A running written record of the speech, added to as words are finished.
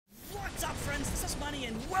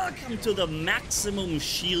welcome to the maximum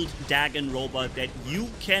shield Dagon robot that you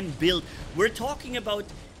can build. We're talking about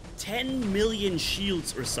 10 million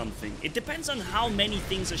shields or something. It depends on how many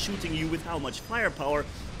things are shooting you with how much firepower,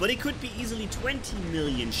 but it could be easily 20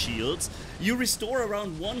 million shields. You restore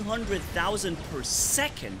around 100,000 per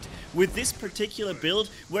second with this particular build,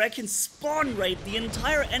 where I can spawn rate the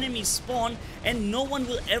entire enemy spawn and no one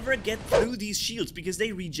will ever get through these shields because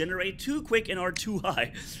they regenerate too quick and are too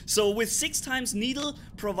high. So with 6 times needle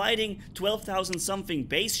providing 12,000 something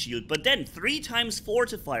base shield, but then 3 times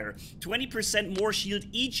fortifier, 20% more shield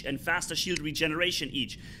each and faster shield regeneration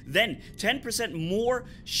each. Then 10% more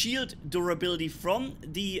shield durability from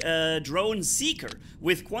the drone seeker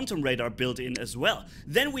with quantum radar built in as well.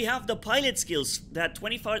 Then we have the pilot skills, that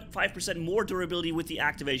 25% more durability with the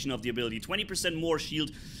activation of the ability, 20% more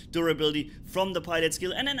shield durability from the pilot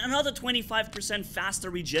skill, and then another 25% faster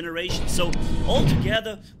regeneration. So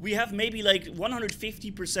altogether we have maybe like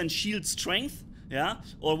 150% shield strength, yeah,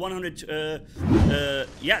 or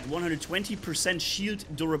 120% shield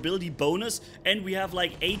durability bonus, and we have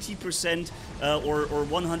like 80% or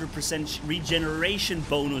 100% regeneration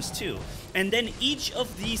bonus too. And then each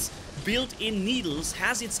of these built-in needles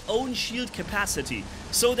has its own shield capacity,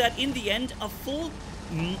 so that in the end a full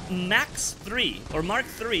Max 3 or Mark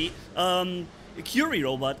 3 Curie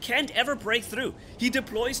robot can't ever break through. He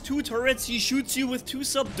deploys 2 turrets, he shoots you with 2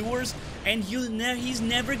 subduers, and he's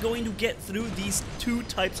never going to get through these 2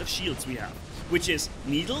 types of shields we have, which is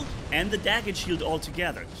needle and the Dagon shield all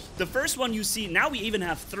together. The first one you see, now we even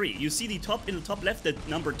have 3. You see the top in the top left, the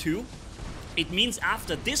number 2. It means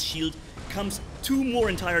after this shield comes 2 more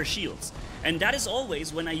entire shields. And that is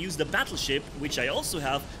always when I use the battleship, which I also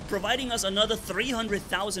have, providing us another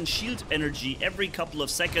 300,000 shield energy every couple of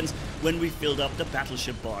seconds when we filled up the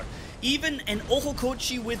battleship bar. Even an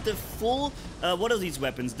Ohokochi with the full, what are these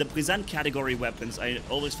weapons? The Brisant category weapons, I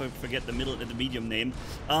always forget the middle and the medium name,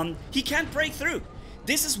 he can't break through.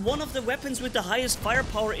 This is one of the weapons with the highest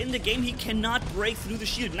firepower in the game. He cannot break through the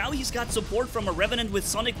shield. Now he's got support from a Revenant with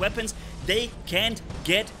sonic weapons. They can't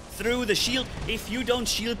get through the shield. If you don't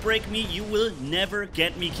shield break me, you will never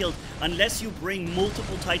get me killed unless you bring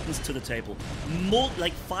multiple titans to the table.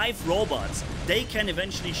 Like 5 robots. They can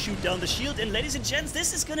eventually shoot down the shield. And ladies and gents,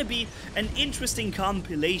 this is gonna be an interesting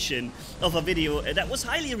compilation of a video that was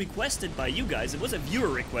highly requested by you guys. It was a viewer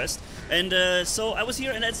request, and so I was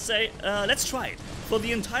here, and let's try it. For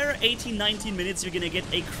the entire 18-19 minutes, you're gonna get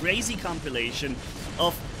a crazy compilation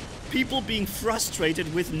of people being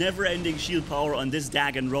frustrated with never-ending shield power on this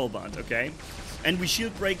Dagon robot, okay? And we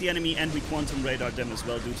shield break the enemy and we quantum radar them as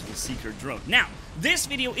well due to the Seeker drone. Now, this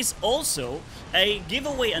video is also a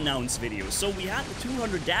giveaway announce video. So we had the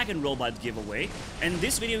 200 Dagon robot giveaway, and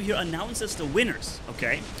this video here announces the winners,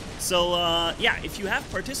 okay? So, yeah, if you have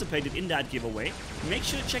participated in that giveaway, make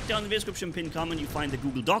sure to check down the description pinned comment. You find the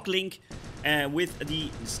Google Doc link with the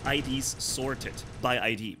IDs sorted by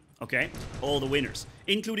ID. Okay, all the winners,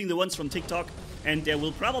 including the ones from TikTok, and there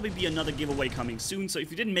will probably be another giveaway coming soon, so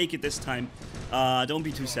if you didn't make it this time, don't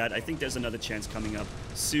be too sad. I think there's another chance coming up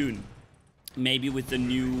soon, maybe with the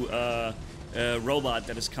new robot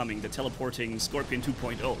that is coming, the teleporting Scorpion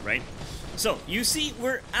 2.0, right? So, you see,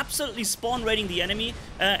 we're absolutely spawn raiding the enemy,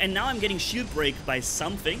 and now I'm getting shield break by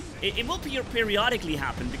something. It will periodically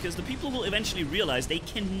happen, because the people will eventually realize they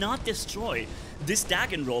cannot destroy this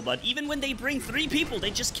Dagon robot. Even when they bring 3 people, they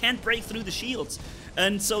just can't break through the shields.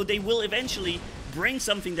 And so they will eventually bring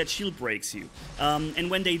something that shield breaks you. And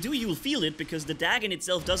when they do, you'll feel it, because the Dagon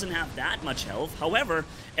itself doesn't have that much health. However,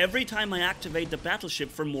 every time I activate the battleship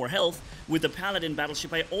for more health, with the Paladin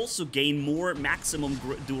battleship, I also gain more maximum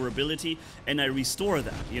durability, and I restore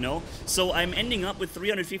that, you know? So I'm ending up with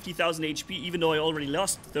 350,000 HP, even though I already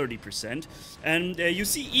lost 30%. And you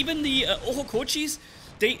see, even the Ohokochis,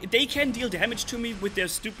 they can deal damage to me with their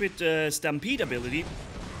stupid Stampede ability,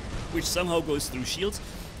 which somehow goes through shields.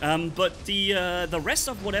 But the rest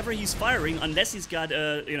of whatever he's firing, unless he's got,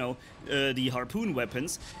 you know, the harpoon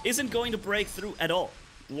weapons, isn't going to break through at all.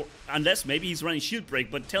 Unless maybe he's running shield break,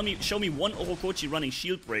 but show me one Ohokochi running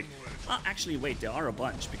shield break. Actually, wait, there are a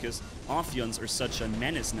bunch, because Ophions are such a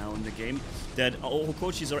menace now in the game that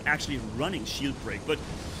Ohokochis are actually running shield break. But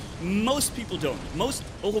most people don't. Most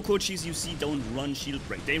Ohokochis you see don't run shield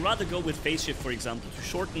break. They rather go with phase shift, for example, to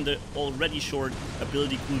shorten the already short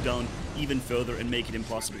ability cooldown even further and make it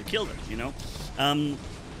impossible to kill them, you know?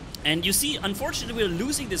 And you see, unfortunately, we're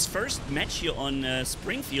losing this first match here on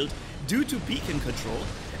Springfield due to beacon control.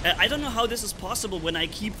 I don't know how this is possible when I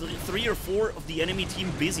keep 3 or 4 of the enemy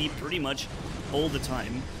team busy pretty much all the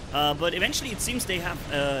time. But eventually it seems they have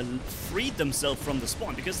freed themselves from the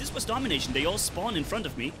spawn, because this was domination. They all spawn in front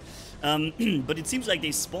of me. But it seems like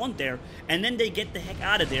they spawned there, and then they get the heck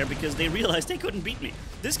out of there because they realized they couldn't beat me.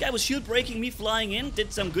 This guy was shield breaking me flying in,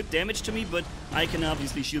 did some good damage to me, but I can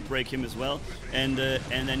obviously shield break him as well, and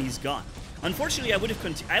then he's gone. Unfortunately, I would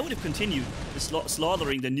have continued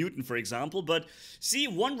slaughtering the Newton, for example, but see,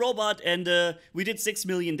 one robot and we did 6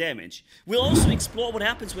 million damage. We'll also explore what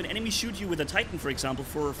happens when enemies shoot you with a Titan, for example,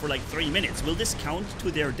 for like 3 minutes. Will this count to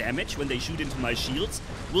their damage when they shoot into my shields?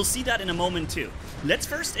 We'll see that in a moment too. Let's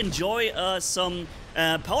first enjoy some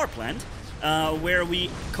power plant. Where we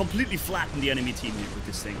completely flatten the enemy team here with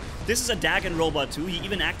this thing. This is a Dagon robot too. He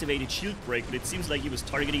even activated shield break, but it seems like he was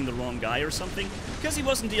targeting the wrong guy or something, because he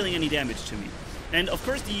wasn't dealing any damage to me. And of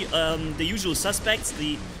course the usual suspects,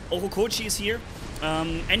 the Okokochi is here,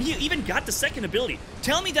 and he even got the second ability.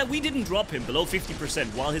 Tell me that we didn't drop him below 50%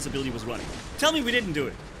 while his ability was running. Tell me we didn't do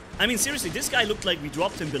it. I mean, seriously, this guy looked like we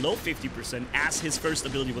dropped him below 50% as his first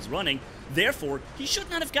ability was running. Therefore, he should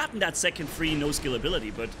not have gotten that second free no-skill ability,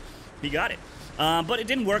 but he got it. But it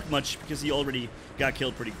didn't work much because he already got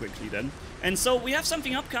killed pretty quickly then. And so we have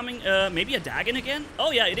something upcoming, maybe a Dagon again? Oh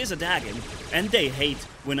yeah, it is a Dagon. And they hate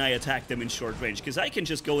when I attack them in short range, because I can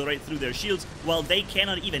just go right through their shields while they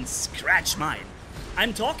cannot even scratch mine.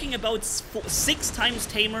 I'm talking about 6 times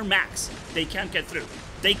Tamer max. They can't get through.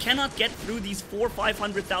 They cannot get through these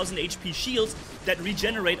 500,000 HP shields that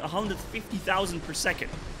regenerate 150,000 per second.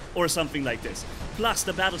 Or something like this. Plus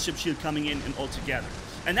the battleship shield coming in and all together.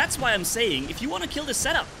 And that's why I'm saying, if you want to kill the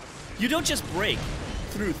setup, you don't just break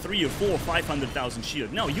through 3 or 4 or 500,000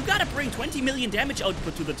 shield. No, you gotta bring 20 million damage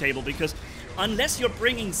output to the table, because unless you're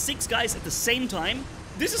bringing 6 guys at the same time,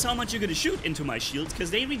 this is how much you're gonna shoot into my shields,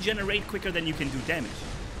 because they regenerate quicker than you can do damage,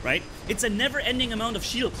 right? It's a never-ending amount of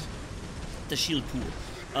shields, the shield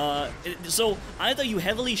pool. So either you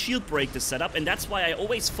heavily shield break the setup, and that's why I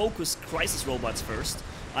always focus Crisis Robots first.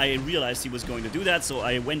 I realized he was going to do that, so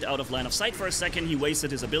I went out of line of sight for a second, he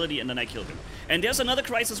wasted his ability, and then I killed him. And there's another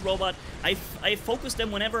Crisis Robot. I focus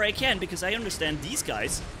them whenever I can, because I understand these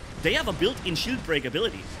guys, they have a built-in shield break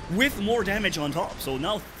ability, with more damage on top. So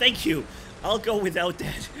now, thank you. I'll go without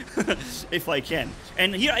that, if I can.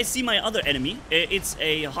 And here I see my other enemy. It's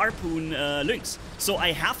a Harpoon Lynx. So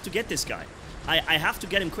I have to get this guy. I have to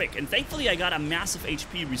get him quick. And thankfully I got a massive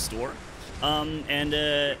HP restore. And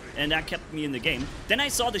that kept me in the game. Then I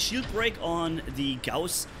saw the shield break on the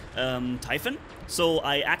Gauss Typhon, so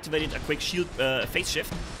I activated a quick shield phase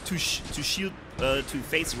shift to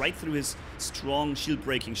phase right through his strong shield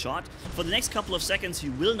breaking shot. For the next couple of seconds, he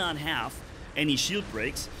will not have any shield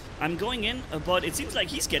breaks. I'm going in, but it seems like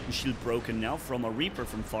he's getting shield broken now from a Reaper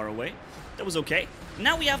from far away. That was okay.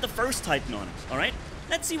 Now we have the first Titan on it. All right.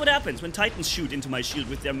 Let's see what happens when Titans shoot into my shield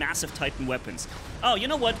with their massive Titan weapons. Oh, you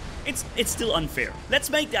know what? It's still unfair. Let's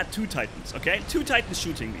make that 2 Titans, okay? 2 Titans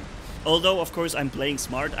shooting me. Although, of course, I'm playing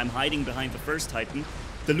smart. I'm hiding behind the first Titan.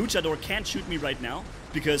 The Luchador can't shoot me right now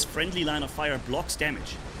because friendly line of fire blocks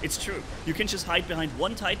damage. It's true. You can just hide behind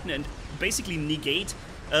 1 Titan and basically negate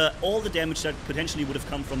all the damage that potentially would have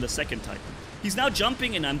come from the second Titan. He's now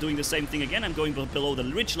jumping, and I'm doing the same thing again. I'm going below the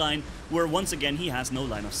ridge line, where once again he has no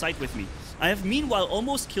line of sight with me. I have meanwhile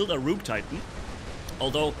almost killed a Rook Titan,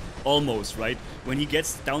 although almost, right? When he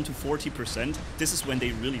gets down to 40%, this is when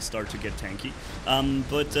they really start to get tanky.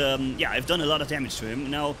 Yeah, I've done a lot of damage to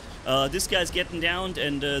him. Now, this guy's getting down,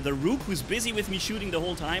 and the Rook, who's busy with me shooting the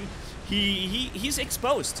whole time, he's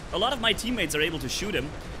exposed. A lot of my teammates are able to shoot him.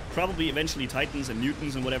 Probably eventually Titans and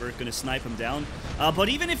Newtons and whatever are going to snipe him down. But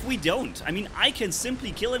even if we don't, I mean, I can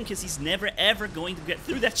simply kill him because he's never ever going to get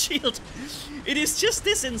through that shield. It is just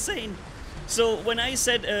this insane. So when I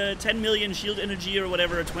said 10 million shield energy or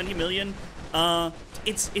whatever, or 20 million,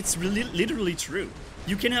 it's really, literally true.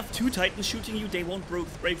 You can have 2 Titans shooting you, they won't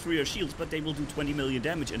break through your shields, but they will do 20 million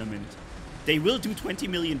damage in a minute. They will do 20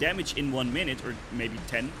 million damage in 1 minute, or maybe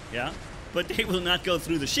 10, yeah? But they will not go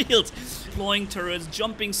through the shields. Deploying turrets,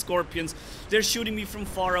 jumping scorpions, they're shooting me from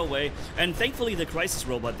far away, and thankfully the Crisis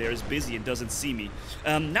Robot there is busy and doesn't see me.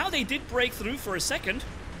 Now they did break through for a second,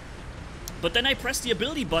 but then I pressed the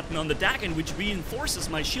ability button on the Dagon, which reinforces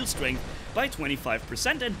my shield strength by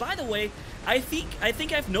 25%. And by the way, I think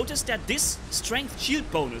I've noticed that this strength shield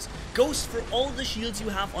bonus goes for all the shields you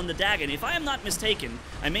have on the Dagon. If I am not mistaken,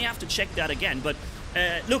 I may have to check that again, but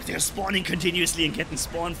look, they're spawning continuously and getting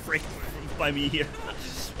spawn fricked by me here.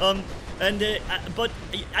 But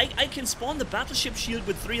I can spawn the battleship shield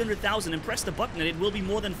with 300,000 and press the button, and it will be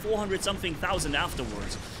more than 400-something thousand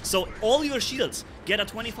afterwards. So all your shields get a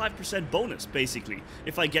 25% bonus, basically,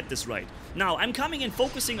 if I get this right. Now, I'm coming and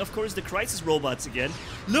focusing, of course, the Crisis Robots again.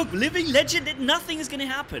 Look, Living Legend, nothing is gonna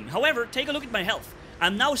happen. However, take a look at my health.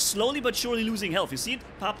 I'm now slowly but surely losing health. You see it?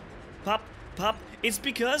 Pop, pop, Pup, it's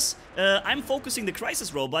because I'm focusing the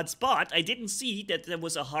crisis robots, but I didn't see that there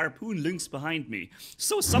was a harpoon lynx behind me.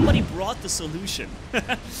 So somebody brought the solution.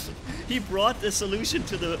 He brought the solution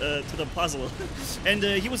to the puzzle, and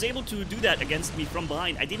he was able to do that against me from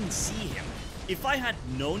behind. I didn't see him. If I had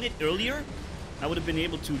known it earlier, I would have been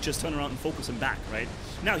able to just turn around and focus him back, right?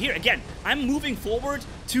 Now here, again, I'm moving forward.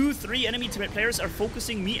 2, 3 enemy players are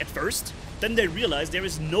focusing me at first. Then they realize there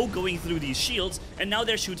is no going through these shields, and now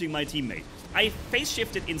they're shooting my teammate. I phase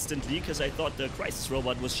shifted instantly because I thought the crisis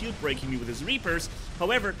robot was shield breaking me with his Reapers.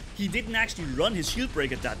 However, he didn't actually run his shield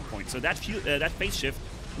break at that point, so that phase shift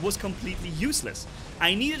was completely useless.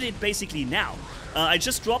 I needed it basically now. I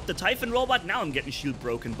just dropped the Typhon robot, now I'm getting shield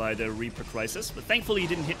broken by the Reaper crisis, but thankfully he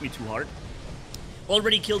didn't hit me too hard.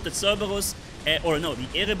 Already killed the Cerberus, the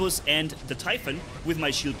Erebus and the Typhon with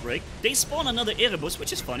my shield break. They spawn another Erebus,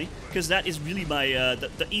 which is funny, because that is really my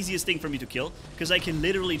the easiest thing for me to kill, because I can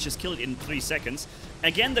literally just kill it in 3 seconds.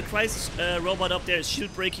 Again, the crisis robot up there is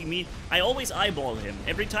shield breaking me. I always eyeball him.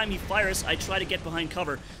 Every time he fires, I try to get behind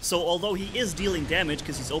cover. So although he is dealing damage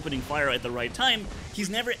because he's opening fire at the right time, he's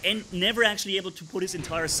never actually able to put his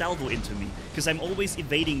entire salvo into me, because I'm always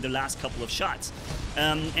evading the last couple of shots.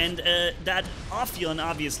 That Ophion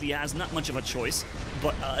obviously has not much of a choice,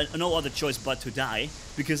 but no other choice but to die,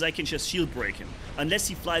 because I can just shield break him. Unless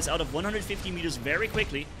he flies out of 150 meters very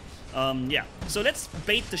quickly. Yeah, so let's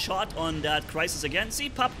bait the shot on that crisis again. See,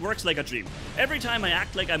 Pup works like a dream. Every time I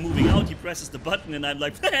act like I'm moving out, he presses the button and I'm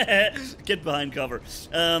like, get behind cover.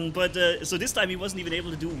 So this time he wasn't even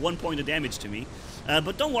able to do 1 point of damage to me.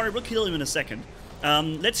 But don't worry, we'll kill him in a second.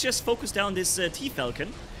 Let's just focus down this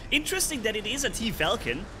T-Falcon. Interesting that it is a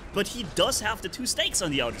T-Falcon, but he does have the 2 stakes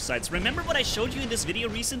on the outer sides. Remember what I showed you in this video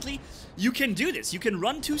recently? You can do this. You can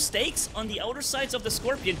run 2 stakes on the outer sides of the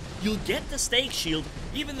Scorpion. You'll get the stake shield,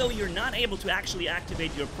 even though you're not able to actually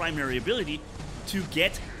activate your primary ability to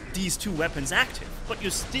get these 2 weapons active. But you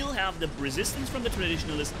still have the resistance from the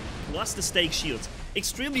Traditionalist plus the stake shields.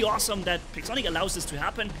 Extremely awesome that Pixonic allows this to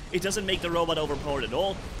happen. It doesn't make the robot overpowered at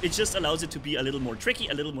all. It just allows it to be a little more tricky,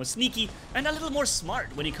 a little more sneaky, and a little more smart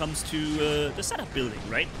when it comes to the setup building,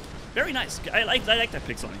 right? Very nice. I like that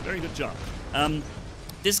Pixonic. Very good job.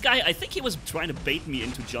 This guy, I think he was trying to bait me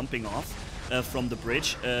into jumping off from the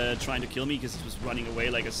bridge, trying to kill me because he was running away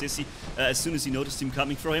like a sissy as soon as he noticed him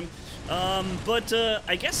coming for him.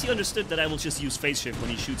 I guess he understood that I will just use phase shift when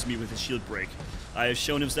he shoots me with his shield break. I've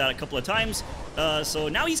shown him that a couple of times, so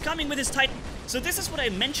now he's coming with his Titan. So this is what I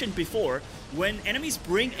mentioned before, when enemies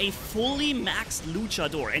bring a fully maxed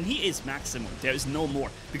luchador, and he is maximum, there is no more,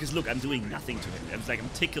 because look, I'm doing nothing to him. It's like I'm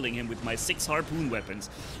tickling him with my 6 harpoon weapons.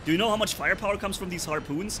 Do you know how much firepower comes from these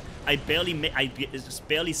harpoons? I just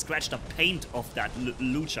barely scratched the paint off that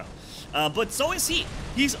lucha. But so is he.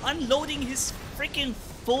 He's unloading his freaking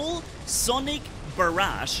full sonic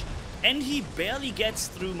barrage, and he barely gets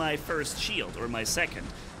through my first shield, or my second.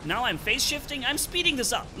 Now I'm phase shifting, I'm speeding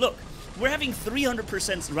this up. Look, we're having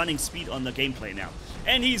 300% running speed on the gameplay now.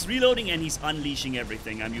 And he's reloading and he's unleashing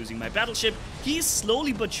everything. I'm using my battleship. He's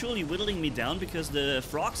slowly but surely whittling me down because the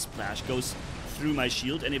frog splash goes through my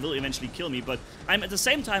shield and it will eventually kill me. But at the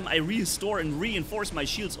same time, I restore and reinforce my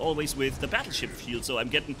shields always with the battleship shield, so I'm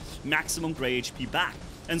getting maximum gray HP back.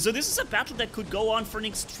 And so this is a battle that could go on for an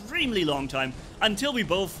extremely long time until we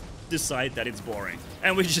both decide that it's boring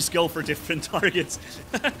and we just go for different targets.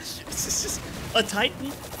 It's just a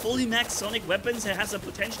Titan, fully maxed sonic weapons, that has a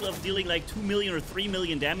potential of dealing like 2 million or 3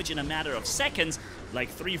 million damage in a matter of seconds, like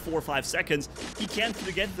 3, 4, 5 seconds. He can't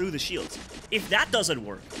get through the shields. If that doesn't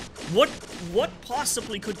work, what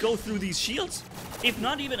possibly could go through these shields? If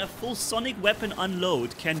not even a full sonic weapon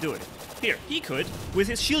unload can do it. Here, he could, with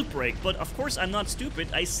his shield break, but of course I'm not stupid.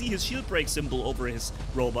 I see his shield break symbol over his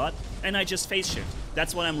robot, and I just phase shift.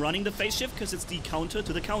 That's why I'm running the phase shift, because it's the counter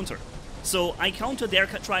to the counter. So I counter their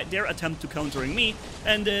attempt to countering me,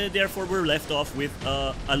 and therefore we're left off with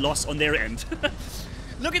a loss on their end.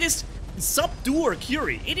 Look at this Subduer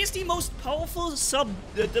Curie. It is the most powerful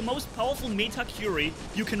the most powerful meta Curie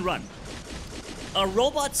you can run. A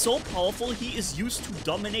robot so powerful, he is used to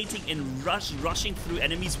dominating and rushing through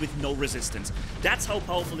enemies with no resistance. That's how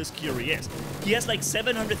powerful this Curie is. He has like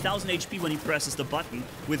 700,000 HP when he presses the button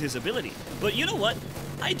with his ability. But you know what?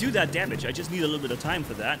 I do that damage. I just need a little bit of time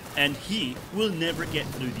for that. And he will never get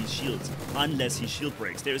through these shields unless he shield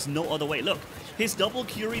breaks. There is no other way. Look, his double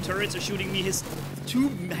Curie turrets are shooting me. His 2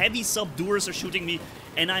 heavy subduers are shooting me.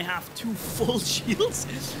 And I have 2 full shields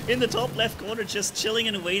in the top left corner just chilling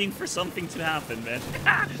and waiting for something to happen, man.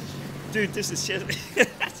 Dude, this is just...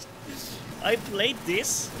 I played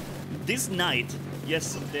this night,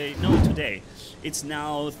 yesterday, no, today. It's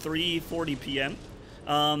now 3:40 p.m.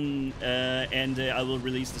 and I will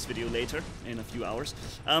release this video later in a few hours.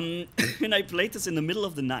 And I played this in the middle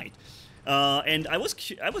of the night, and I was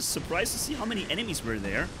surprised to see how many enemies were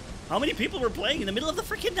there, how many people were playing in the middle of the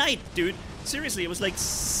freaking night, dude. Seriously, it was like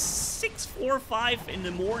 6, 4, 5 in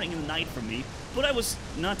the morning and the night for me, but I was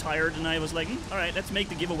not tired, and I was like, all right, let's make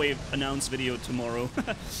the giveaway announce video tomorrow.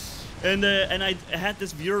 and I had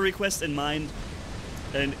this viewer request in mind,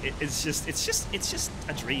 and it's just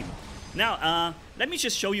a dream. Now, let me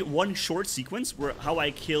just show you one short sequence where how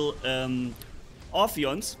I kill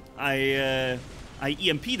Ophions. I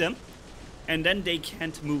EMP them, and then they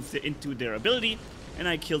can't move into their ability, and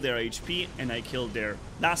I kill their HP, and I kill their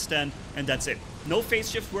last stand, and that's it. No phase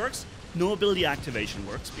shift works, no ability activation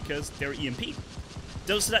works, because they're EMP.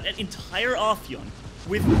 So that entire Ophion,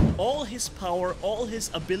 with all his power, all his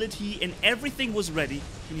ability, and everything was ready,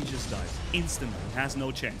 and he just dies instantly, has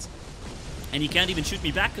no chance. And he can't even shoot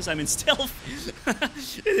me back because I'm in stealth.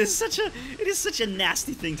 It is such a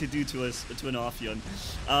nasty thing to do to an Ophion.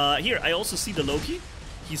 Here, I also see the Loki.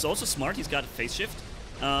 He's also smart, he's got a phase shift.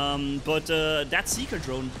 But that Seeker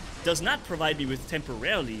drone does not provide me with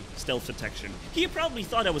temporarily stealth detection. He probably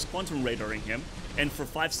thought I was quantum radaring him, and for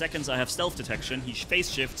 5 seconds I have stealth detection, he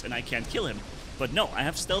phase shifts and I can't kill him. But no, I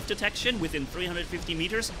have stealth detection within 350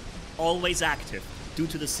 meters, always active, due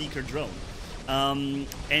to the Seeker drone. And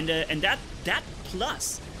that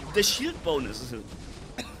plus the shield bonuses,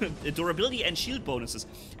 the durability and shield bonuses.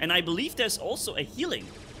 And I believe there's also a healing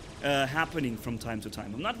happening from time to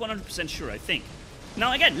time. I'm not 100% sure, I think.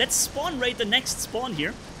 Now again, let's spawn raid the next spawn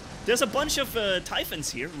here. There's a bunch of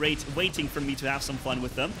Typhons here waiting for me to have some fun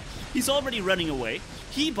with them. He's already running away.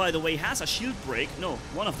 He, by the way, has a shield break. No,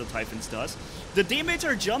 one of the Typhons does. The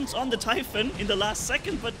Demeter jumps on the Typhon in the last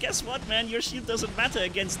second, but guess what, man? Your shield doesn't matter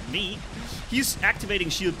against me. He's activating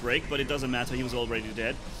shield break, but it doesn't matter. He was already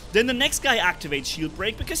dead. Then the next guy activates shield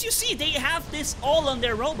break, because you see, they have this all on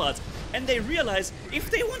their robots. And they realize if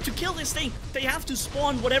they want to kill this thing, they have to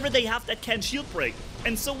spawn whatever they have that can shield break.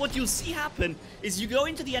 And so what you'll see happen is you go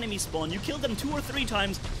into the enemy spawn, you kill them 2 or 3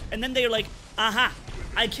 times, and then they're like, aha,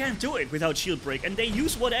 I can't do it without shield break. And they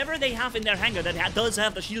use whatever they have in their hangar that does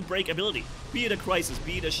have the shield break ability. Be it a crisis,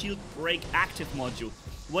 be it a shield break active module,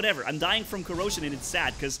 whatever. I'm dying from corrosion, and it's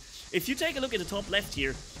sad, because if you take a look at the top left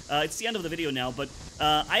here, it's the end of the video now, but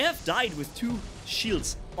I have died with 2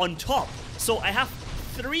 shields on top. So I have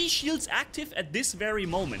 3 shields active at this very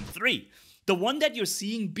moment. 3. The one that you're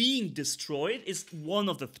seeing being destroyed is one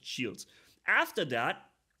of the shields. After that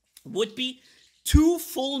would be 2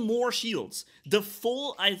 full more shields. The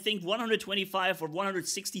full, I think, 125 or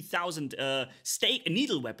 160,000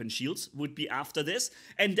 needle weapon shields would be after this.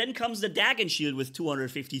 And then comes the Dagon shield with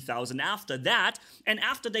 250,000 after that. And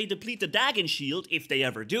after they deplete the Dagon shield, if they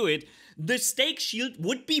ever do it, the stake shield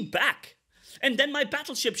would be back. And then my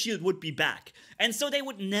battleship shield would be back. And so they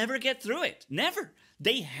would never get through it. Never.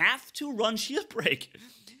 They have to run shield break.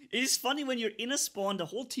 It is funny when you're in a spawn, the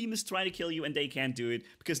whole team is trying to kill you and they can't do it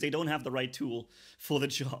because they don't have the right tool for the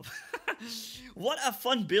job. What a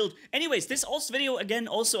fun build. Anyways, this video again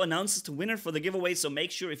also announces the winner for the giveaway, so make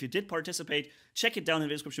sure if you did participate, check it down in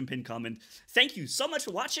the description pinned comment. Thank you so much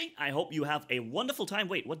for watching. I hope you have a wonderful time.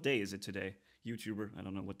 Wait, what day is it today? YouTuber, I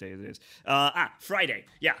don't know what day it is. Friday.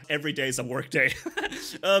 Yeah, every day is a work day.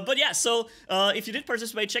 But yeah, so if you did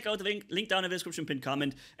participate, check out the link down in the description pinned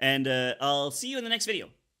comment, and I'll see you in the next video.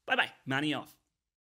 Bye-bye. Manni off.